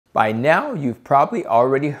By now, you've probably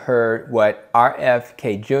already heard what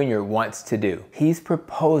RFK Jr. wants to do. He's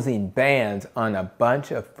proposing bans on a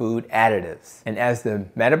bunch of food additives. And as the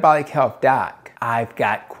metabolic health doc, I've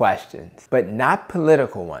got questions, but not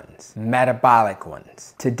political ones, metabolic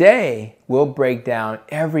ones. Today, we'll break down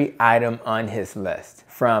every item on his list,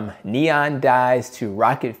 from neon dyes to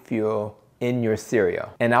rocket fuel in your cereal.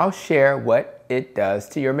 And I'll share what it does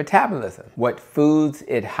to your metabolism, what foods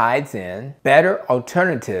it hides in, better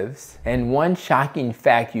alternatives, and one shocking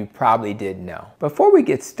fact you probably didn't know. Before we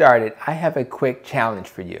get started, I have a quick challenge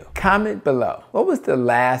for you. Comment below, what was the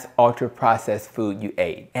last ultra-processed food you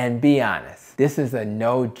ate? And be honest, this is a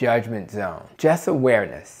no judgment zone, just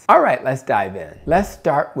awareness. All right, let's dive in. Let's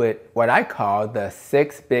start with what I call the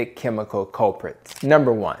 6 big chemical culprits.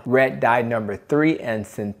 Number 1, red dye. Number 3, and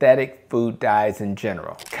synthetic food dyes in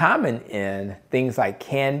general. Common in things like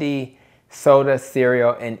candy, soda,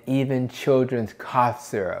 cereal, and even children's cough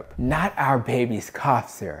syrup. Not our baby's cough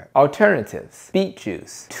syrup. Alternatives: beet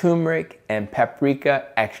juice, turmeric, and paprika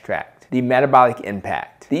extract. The metabolic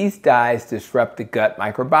impact. These dyes disrupt the gut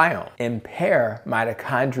microbiome, impair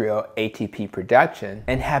mitochondrial ATP production,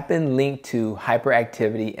 and have been linked to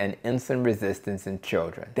hyperactivity and insulin resistance in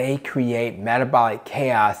children. They create metabolic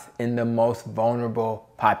chaos in the most vulnerable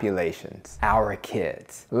populations, our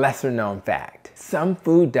kids. Lesser known fact: some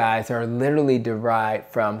food dyes are literally derived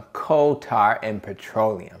from coal tar and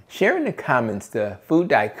petroleum. Share in the comments the food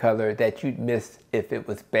dye color that you'd miss if it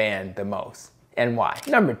was banned the most, and why.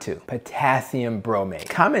 Number 2, potassium bromate.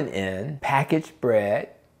 Common in packaged bread,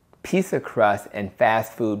 pizza crust, and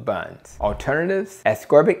fast food buns. Alternatives: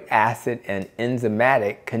 ascorbic acid and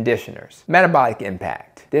enzymatic conditioners. Metabolic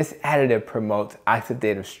impact. This additive promotes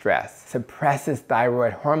oxidative stress, suppresses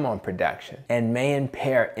thyroid hormone production, and may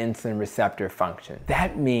impair insulin receptor function.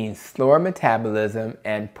 That means slower metabolism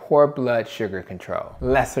and poor blood sugar control.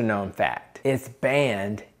 Lesser known fact: it's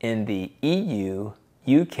banned in the EU,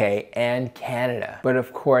 UK, and Canada, but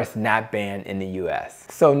of course not banned in the US.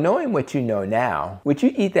 So knowing what you know now, would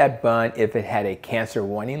you eat that bun if it had a cancer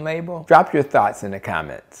warning label? Drop your thoughts in the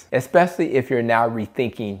comments, especially if you're now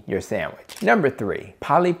rethinking your sandwich. Number 3,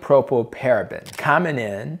 polypropylparaben. Common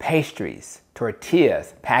in pastries,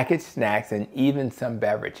 tortillas, packaged snacks, and even some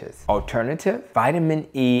beverages. Alternative: vitamin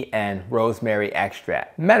E and rosemary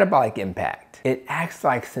extract. Metabolic impact: it acts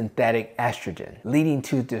like synthetic estrogen, leading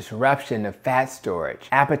to disruption of fat storage,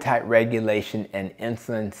 appetite regulation, and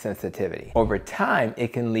insulin sensitivity. Over time,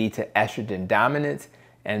 it can lead to estrogen dominance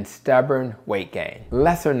and stubborn weight gain.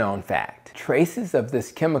 Lesser known fact: traces of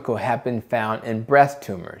this chemical have been found in breast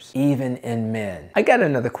tumors, even in men. I got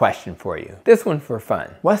another question for you. This one for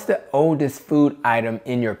fun. What's the oldest food item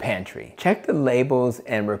in your pantry? Check the labels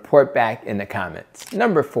and report back in the comments.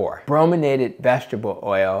 Number 4, brominated vegetable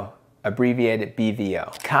oil, abbreviated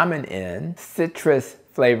BVO. Common in citrus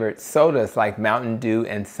flavored sodas like Mountain Dew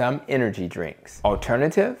and some energy drinks.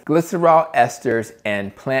 Alternative: glycerol esters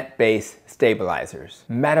and plant-based stabilizers.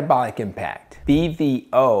 Metabolic impact: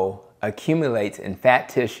 BVO accumulates in fat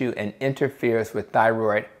tissue and interferes with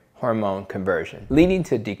thyroid hormone conversion, leading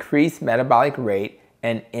to decreased metabolic rate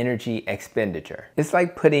and energy expenditure. It's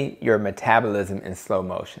like putting your metabolism in slow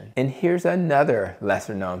motion. And here's another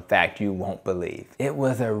lesser known fact you won't believe. It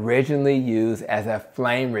was originally used as a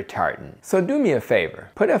flame retardant. So do me a favor,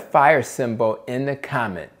 put a fire symbol in the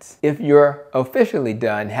comments if you're officially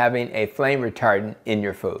done having a flame retardant in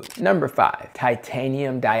your food. Number 5,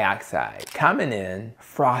 titanium dioxide. Common in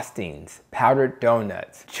frostings, powdered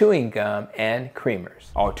donuts, chewing gum, and creamers.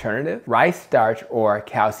 Alternative: rice starch or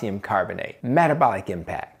calcium carbonate. Metabolic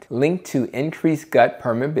impact: linked to increased gut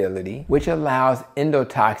permeability, which allows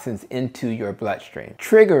endotoxins into your bloodstream,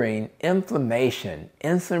 triggering inflammation,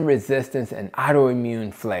 insulin resistance, and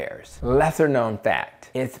autoimmune flares. Lesser known fact: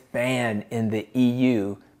 it's banned in the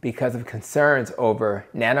EU because of concerns over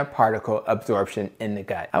nanoparticle absorption in the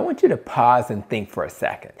gut. I want you to pause and think for a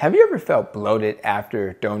second. Have you ever felt bloated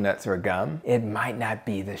after donuts or gum? It might not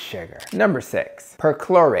be the sugar. Number 6,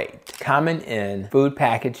 perchlorate. Common in food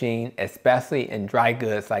packaging, especially in dry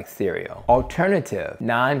goods like cereal. Alternative: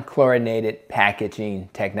 non-chlorinated packaging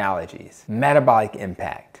technologies. Metabolic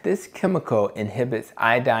impact: this chemical inhibits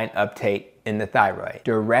iodine uptake in the thyroid,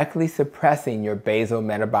 directly suppressing your basal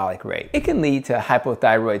metabolic rate. It can lead to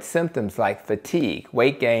hypothyroid symptoms like fatigue,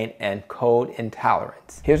 weight gain, and cold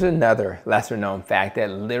intolerance. Here's another lesser known fact that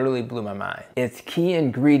literally blew my mind. Its key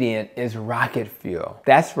ingredient is rocket fuel.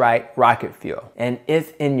 That's right, rocket fuel. And it's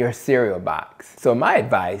in your cereal box. So my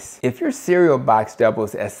advice, if your cereal box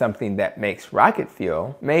doubles as something that makes rocket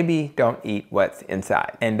fuel, maybe don't eat what's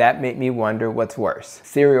inside. And that made me wonder what's worse,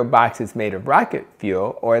 cereal boxes made of rocket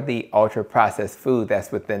fuel or the ultra ultra-processed food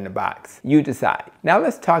that's within the box. You decide. Now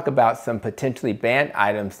let's talk about some potentially banned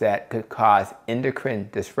items that could cause endocrine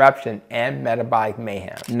disruption and metabolic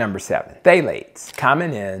mayhem. Number 7, phthalates,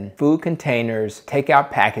 common in food containers,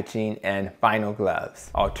 takeout packaging, and vinyl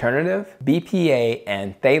gloves. Alternative, BPA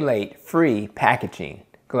and phthalate-free packaging,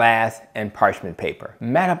 glass, and parchment paper.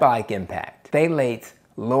 Metabolic impact, phthalates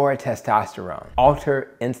lower testosterone,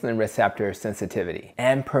 alter insulin receptor sensitivity,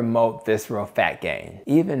 and promote visceral fat gain.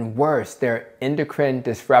 Even worse, they're endocrine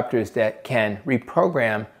disruptors that can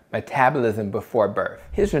reprogram metabolism before birth.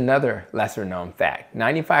 Here's another lesser known fact.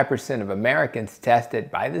 95% of Americans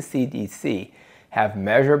tested by the CDC have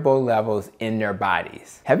measurable levels in their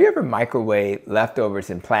bodies. Have you ever microwaved leftovers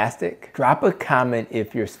in plastic? Drop a comment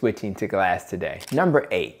if you're switching to glass today. Number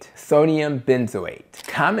 8, sodium benzoate.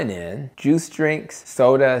 Common in juice drinks,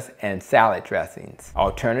 sodas, and salad dressings.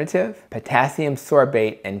 Alternative, potassium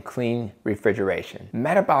sorbate and clean refrigeration.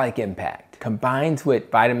 Metabolic impact. Combines with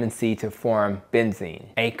vitamin C to form benzene,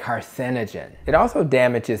 a carcinogen. It also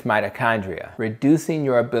damages mitochondria, reducing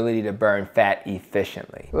your ability to burn fat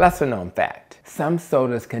efficiently. Lesser known fact, some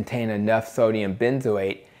sodas contain enough sodium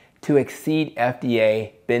benzoate to exceed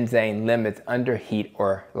FDA benzene limits under heat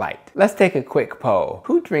or light. Let's take a quick poll.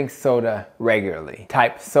 Who drinks soda regularly?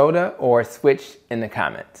 Type soda or switch in the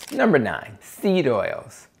comments. Number 9, seed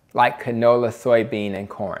oils like canola, soybean, and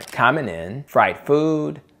corn. Common in fried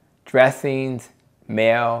food, dressings,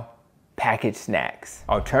 mail, packaged snacks.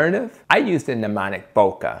 Alternative, I use the mnemonic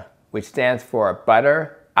BOCA, which stands for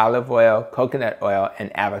butter, olive oil, coconut oil,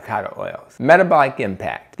 and avocado oils. Metabolic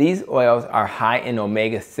impact. These oils are high in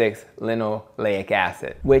omega-6 linoleic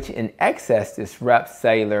acid, which in excess disrupts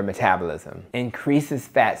cellular metabolism, increases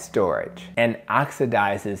fat storage, and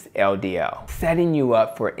oxidizes LDL, setting you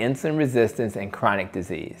up for insulin resistance and chronic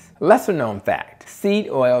disease. Lesser known fact, seed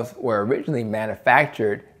oils were originally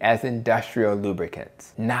manufactured as industrial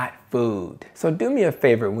lubricants, not food. So do me a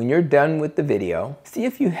favor, when you're done with the video, see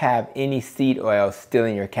if you have any seed oils still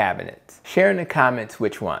in your cabinets. Share in the comments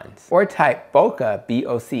which ones. Or type BOCA,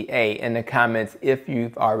 B-O-C-A, in the comments if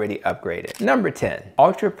you've already upgraded. Number 10,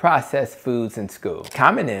 ultra-processed foods in school.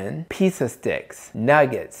 Common in pizza sticks,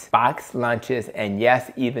 nuggets, boxed lunches, and yes,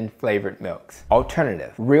 even flavored milks.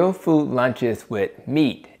 Alternative, real food lunches with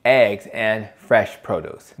meat, eggs, and fresh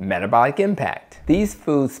produce. Metabolic impact. These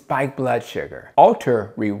foods spike blood sugar,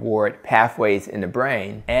 alter reward pathways in the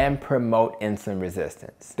brain, and promote insulin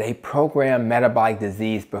resistance. They program metabolic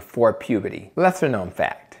disease before puberty. Lesser known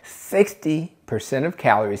fact, 60% of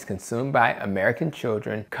calories consumed by American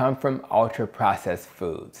children come from ultra-processed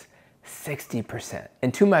foods. 60%.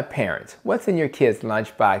 And to my parents, what's in your kid's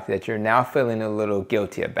lunchbox that you're now feeling a little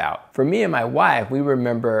guilty about? For me and my wife, we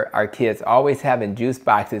remember our kids always having juice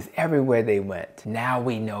boxes everywhere they went. Now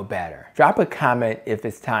we know better. Drop a comment if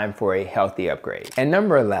it's time for a healthy upgrade. And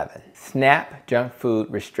number 11, SNAP junk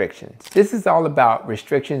food restrictions. This is all about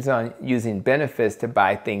restrictions on using benefits to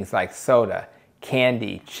buy things like soda,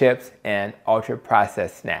 candy, chips, and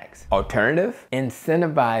ultra-processed snacks. Alternative,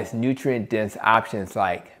 incentivize nutrient-dense options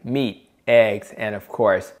like meat, eggs, and of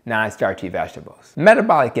course, non-starchy vegetables.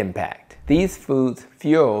 Metabolic impact. These foods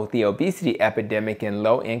fuel the obesity epidemic in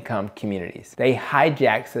low-income communities. They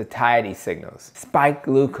hijack satiety signals, spike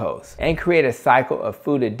glucose, and create a cycle of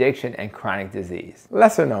food addiction and chronic disease.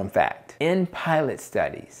 Lesser known fact, in pilot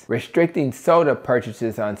studies, restricting soda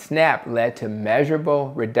purchases on SNAP led to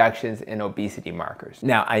measurable reductions in obesity markers.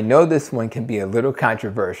 Now, I know this one can be a little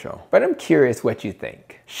controversial, but I'm curious what you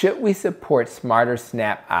think. Should we support smarter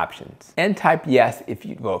SNAP options? And type yes if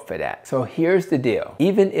you'd vote for that. So here's the deal.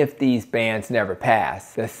 Even if these bans never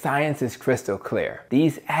pass, the science is crystal clear.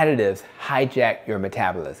 These additives hijack your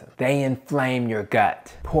metabolism. They inflame your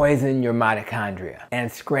gut, poison your mitochondria, and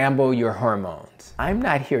scramble your hormones. I'm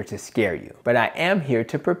not here to scare you, but I am here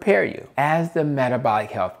to prepare you. As the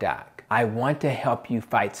metabolic health doc, I want to help you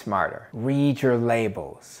fight smarter. Read your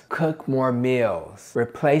labels, cook more meals,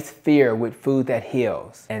 replace fear with food that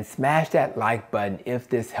heals, and smash that like button if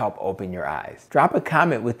this helped open your eyes. Drop a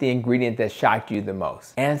comment with the ingredient that shocked you the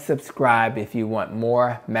most, and subscribe if you want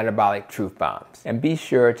more metabolic truth bombs. And be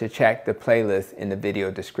sure to check the playlist in the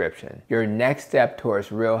video description. Your next step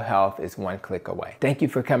towards real health is one click away. Thank you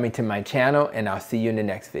for coming to my channel, and I'll see you in the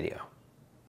next video.